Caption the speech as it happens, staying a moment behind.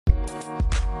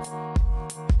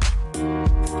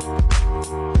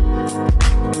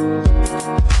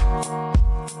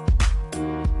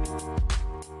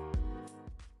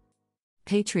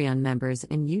Patreon members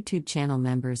and YouTube channel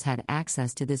members had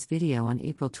access to this video on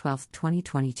April 12,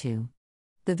 2022.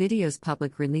 The video's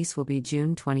public release will be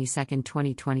June 22,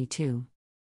 2022.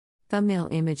 Thumbnail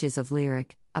images of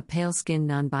Lyric, a pale-skinned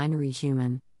non-binary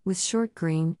human, with short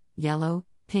green, yellow,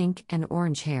 pink, and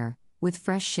orange hair, with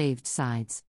fresh shaved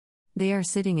sides. They are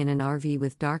sitting in an RV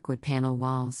with dark wood panel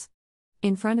walls.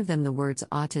 In front of them the words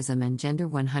Autism and Gender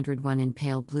 101 in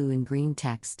pale blue and green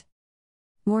text.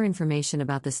 More information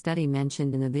about the study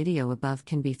mentioned in the video above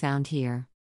can be found here.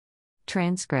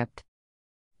 Transcript.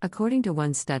 According to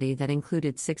one study that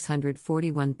included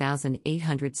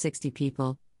 641,860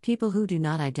 people who do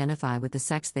not identify with the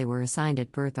sex they were assigned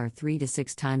at birth are 3 to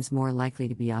 6 times more likely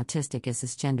to be autistic as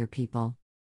cisgender people.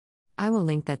 I will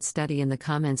link that study in the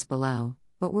comments below,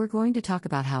 but we're going to talk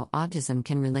about how autism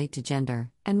can relate to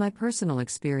gender, and my personal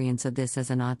experience of this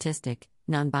as an autistic,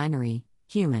 non-binary,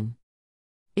 human.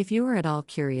 If you are at all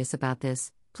curious about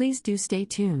this, please do stay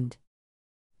tuned.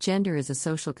 Gender is a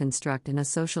social construct and a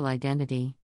social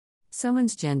identity.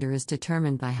 Someone's gender is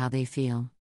determined by how they feel.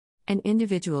 An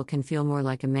individual can feel more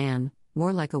like a man,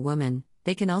 more like a woman,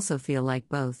 they can also feel like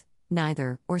both,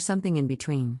 neither, or something in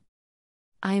between.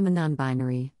 I am a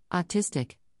non-binary,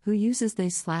 autistic, who uses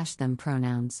they/them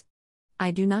pronouns.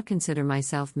 I do not consider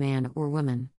myself man or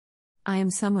woman. I am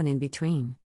someone in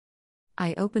between.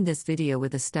 I opened this video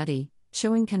with a study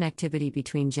showing connectivity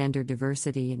between gender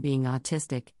diversity and being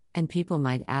autistic, and people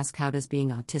might ask, how does being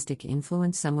autistic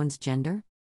influence someone's gender?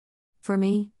 For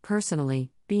me,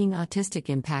 personally, being autistic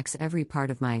impacts every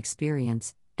part of my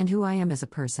experience, and who I am as a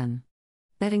person.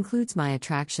 That includes my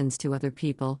attractions to other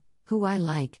people, who I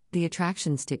like, the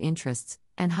attractions to interests,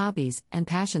 and hobbies, and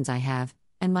passions I have,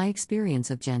 and my experience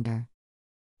of gender.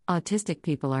 Autistic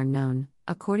people are known,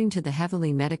 according to the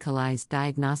heavily medicalized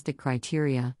diagnostic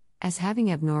criteria, as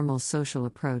having abnormal social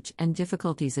approach and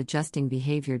difficulties adjusting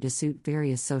behavior to suit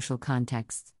various social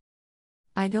contexts.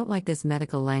 I don't like this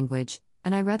medical language,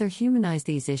 and I rather humanize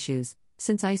these issues,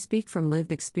 since I speak from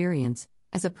lived experience,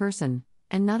 as a person,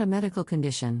 and not a medical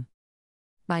condition.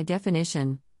 By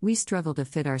definition, we struggle to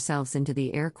fit ourselves into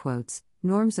the air quotes,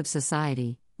 norms of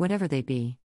society, whatever they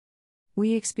be.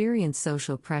 We experience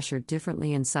social pressure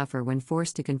differently and suffer when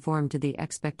forced to conform to the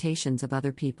expectations of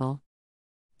other people.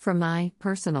 From my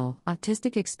personal,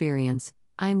 autistic experience,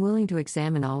 I am willing to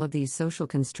examine all of these social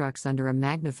constructs under a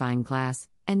magnifying glass,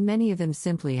 and many of them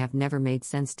simply have never made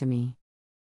sense to me.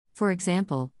 For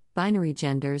example, binary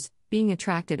genders, being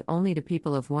attracted only to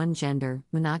people of one gender,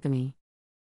 monogamy.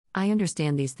 I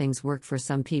understand these things work for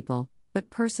some people,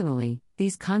 but personally,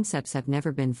 these concepts have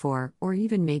never been for, or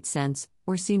even made sense,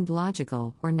 or seemed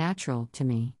logical or natural to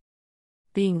me.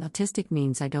 Being autistic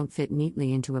means I don't fit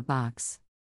neatly into a box.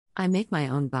 I make my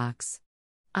own box.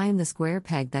 I am the square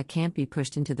peg that can't be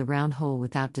pushed into the round hole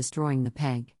without destroying the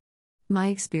peg. My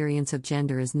experience of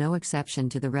gender is no exception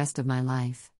to the rest of my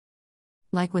life.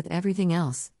 Like with everything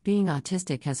else, being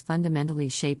autistic has fundamentally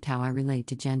shaped how I relate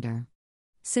to gender.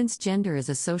 Since gender is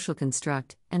a social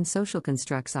construct, and social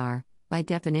constructs are, by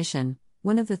definition,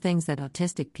 one of the things that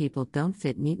autistic people don't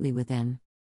fit neatly within.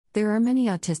 There are many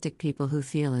autistic people who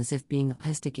feel as if being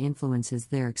autistic influences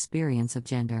their experience of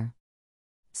gender.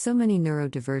 So many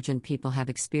neurodivergent people have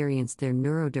experienced their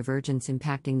neurodivergence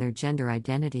impacting their gender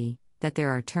identity, that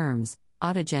there are terms,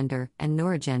 Autigender and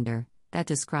Neurogender, that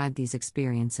describe these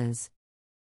experiences.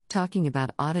 Talking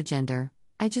about Autigender,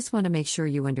 I just want to make sure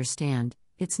you understand,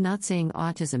 it's not saying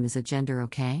autism is a gender,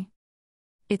 okay?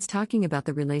 It's talking about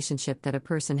the relationship that a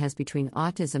person has between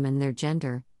autism and their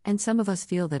gender, and some of us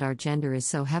feel that our gender is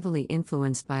so heavily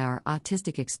influenced by our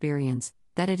autistic experience,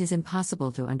 that it is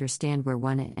impossible to understand where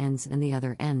one ends and the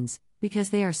other ends, because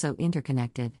they are so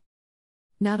interconnected.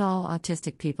 Not all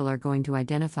autistic people are going to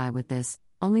identify with this,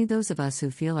 only those of us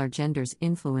who feel our genders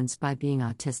influenced by being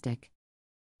autistic.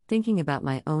 Thinking about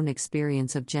my own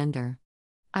experience of gender.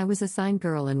 I was assigned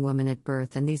girl and woman at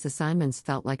birth, and these assignments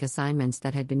felt like assignments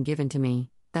that had been given to me,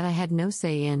 that I had no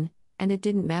say in, and it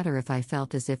didn't matter if I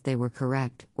felt as if they were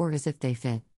correct or as if they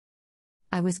fit.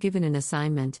 I was given an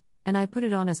assignment, and I put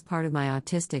it on as part of my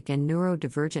autistic and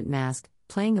neurodivergent mask,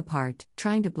 playing a part,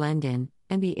 trying to blend in,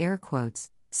 and be air quotes,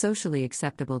 socially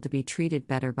acceptable to be treated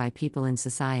better by people in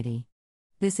society.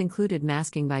 This included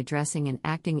masking by dressing and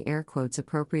acting air quotes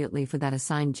appropriately for that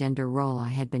assigned gender role I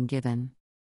had been given.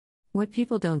 What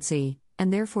people don't see,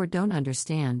 and therefore don't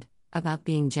understand, about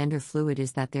being gender fluid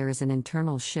is that there is an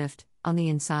internal shift, on the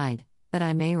inside, that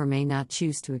I may or may not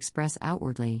choose to express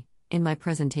outwardly, in my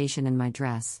presentation and my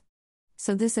dress.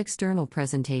 So this external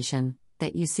presentation,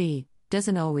 that you see,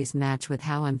 doesn't always match with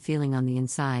how I'm feeling on the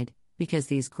inside, because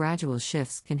these gradual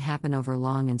shifts can happen over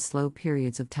long and slow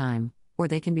periods of time, or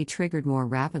they can be triggered more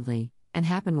rapidly and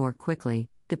happen more quickly,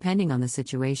 depending on the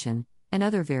situation and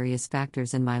other various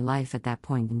factors in my life at that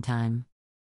point in time.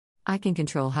 I can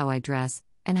control how I dress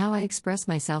and how I express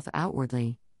myself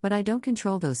outwardly, but I don't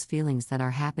control those feelings that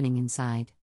are happening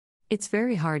inside. It's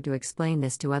very hard to explain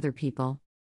this to other people.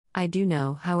 I do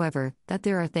know, however, that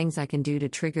there are things I can do to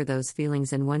trigger those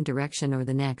feelings in one direction or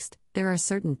the next. There are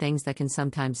certain things that can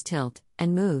sometimes tilt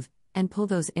and move and pull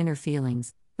those inner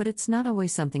feelings, but it's not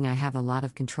always something I have a lot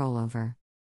of control over.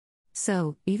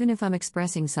 So, even if I'm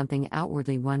expressing something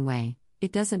outwardly one way,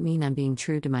 it doesn't mean I'm being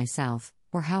true to myself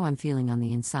or how I'm feeling on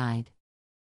the inside.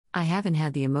 I haven't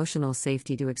had the emotional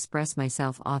safety to express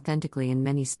myself authentically in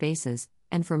many spaces,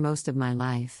 and for most of my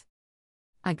life.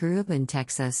 I grew up in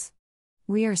Texas.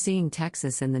 We are seeing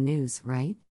Texas in the news,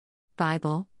 right?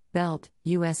 Bible Belt,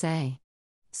 USA.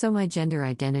 So my gender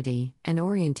identity and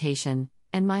orientation,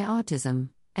 and my autism,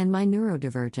 and my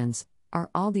neurodivergence, are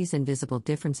all these invisible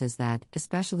differences that,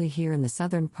 especially here in the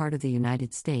southern part of the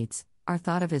United States, are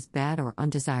thought of as bad or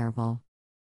undesirable.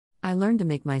 I learned to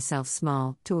make myself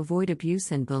small to avoid abuse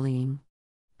and bullying.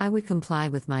 I would comply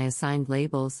with my assigned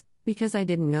labels because I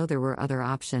didn't know there were other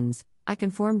options. I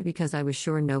conformed because I was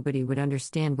sure nobody would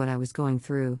understand what I was going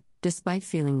through, despite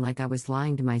feeling like I was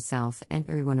lying to myself and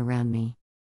everyone around me.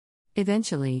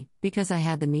 Eventually, because I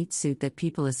had the meat suit that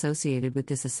people associated with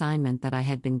this assignment that I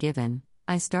had been given,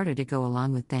 I started to go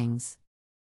along with things.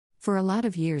 For a lot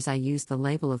of years I used the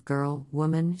label of girl,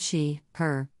 woman, she,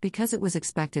 her, because it was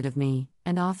expected of me,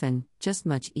 and often, just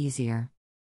much easier.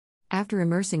 After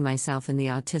immersing myself in the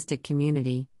autistic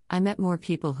community, I met more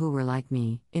people who were like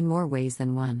me, in more ways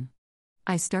than one.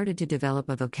 I started to develop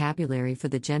a vocabulary for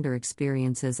the gender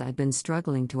experiences I'd been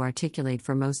struggling to articulate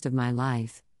for most of my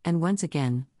life, and once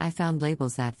again, I found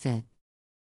labels that fit.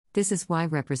 This is why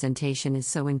representation is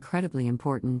so incredibly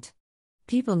important.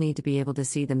 People need to be able to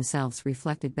see themselves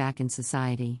reflected back in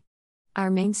society.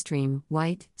 Our mainstream,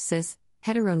 white, cis,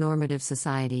 heteronormative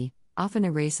society often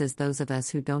erases those of us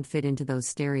who don't fit into those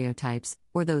stereotypes,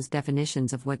 or those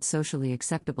definitions of what socially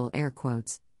acceptable air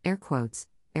quotes,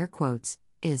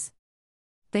 is.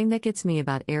 Thing that gets me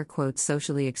about air quotes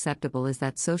socially acceptable is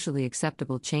that socially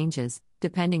acceptable changes,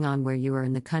 depending on where you are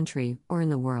in the country or in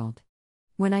the world.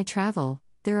 When I travel,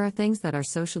 there are things that are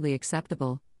socially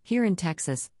acceptable, here in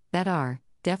Texas, that are,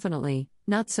 definitely,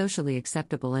 not socially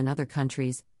acceptable in other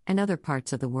countries and other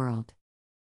parts of the world.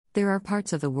 There are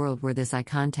parts of the world where this eye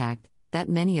contact, that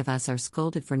many of us are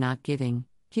scolded for not giving,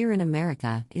 here in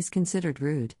America, is considered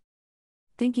rude.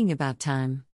 Thinking about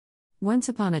time. Once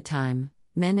upon a time,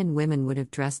 men and women would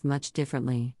have dressed much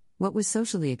differently. What was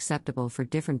socially acceptable for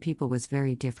different people was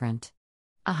very different.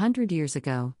 100 years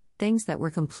ago, things that were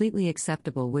completely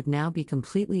acceptable would now be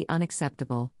completely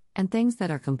unacceptable, and things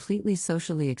that are completely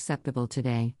socially acceptable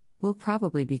today will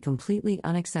probably be completely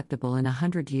unacceptable in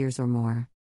 100 years or more.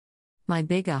 My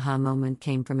big aha moment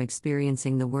came from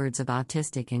experiencing the words of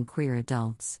autistic and queer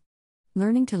adults.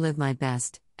 Learning to live my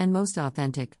best, and most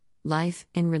authentic, life,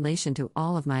 in relation to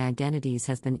all of my identities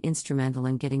has been instrumental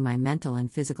in getting my mental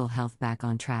and physical health back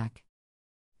on track.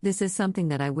 This is something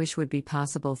that I wish would be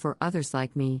possible for others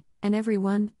like me, and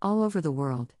everyone, all over the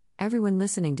world, everyone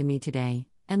listening to me today,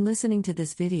 and listening to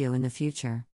this video in the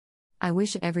future. I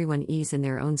wish everyone ease in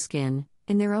their own skin,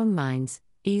 in their own minds,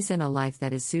 ease in a life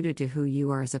that is suited to who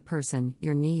you are as a person,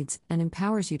 your needs, and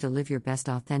empowers you to live your best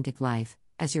authentic life,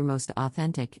 as your most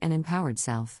authentic and empowered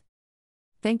self.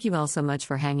 Thank you all so much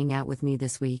for hanging out with me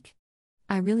this week.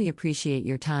 I really appreciate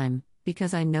your time,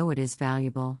 because I know it is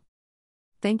valuable.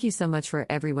 Thank you so much for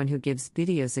everyone who gives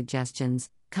video suggestions,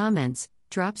 comments,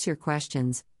 drops your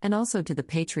questions, and also to the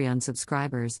Patreon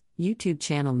subscribers, YouTube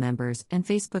channel members, and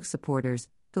Facebook supporters,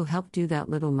 who help do that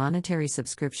little monetary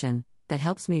subscription that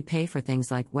helps me pay for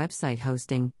things like website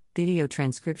hosting, video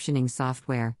transcriptioning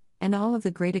software, and all of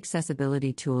the great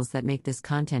accessibility tools that make this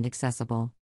content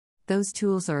accessible. Those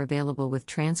tools are available with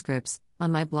transcripts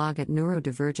on my blog at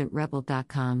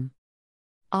neurodivergentrebel.com.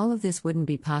 All of this wouldn't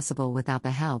be possible without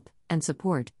the help and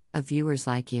support of viewers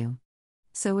like you.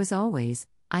 So as always,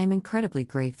 I am incredibly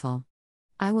grateful.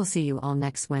 I will see you all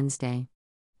next Wednesday.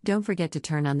 Don't forget to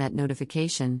turn on that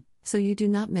notification so you do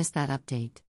not miss that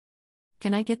update.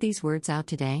 Can I get these words out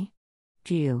today?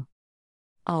 Phew.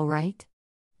 All right.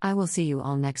 I will see you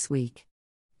all next week.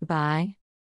 Bye.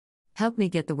 Help me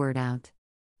get the word out.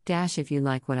 If you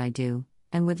like what I do,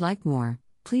 and would like more,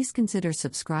 please consider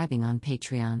subscribing on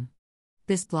Patreon.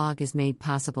 This blog is made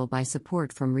possible by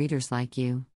support from readers like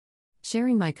you.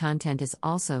 Sharing my content is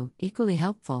also equally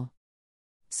helpful.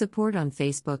 Support on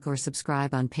Facebook or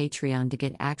subscribe on Patreon to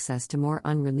get access to more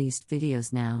unreleased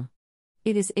videos now.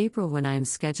 It is April when I am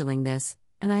scheduling this,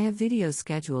 and I have videos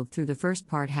scheduled through the first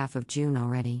part half of June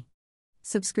already.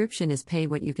 Subscription is pay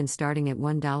what you can starting at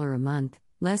 $1 a month,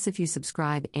 less if you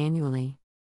subscribe annually.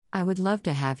 I would love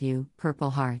to have you,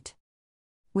 Purple Heart.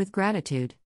 With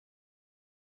gratitude.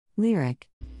 Lyric.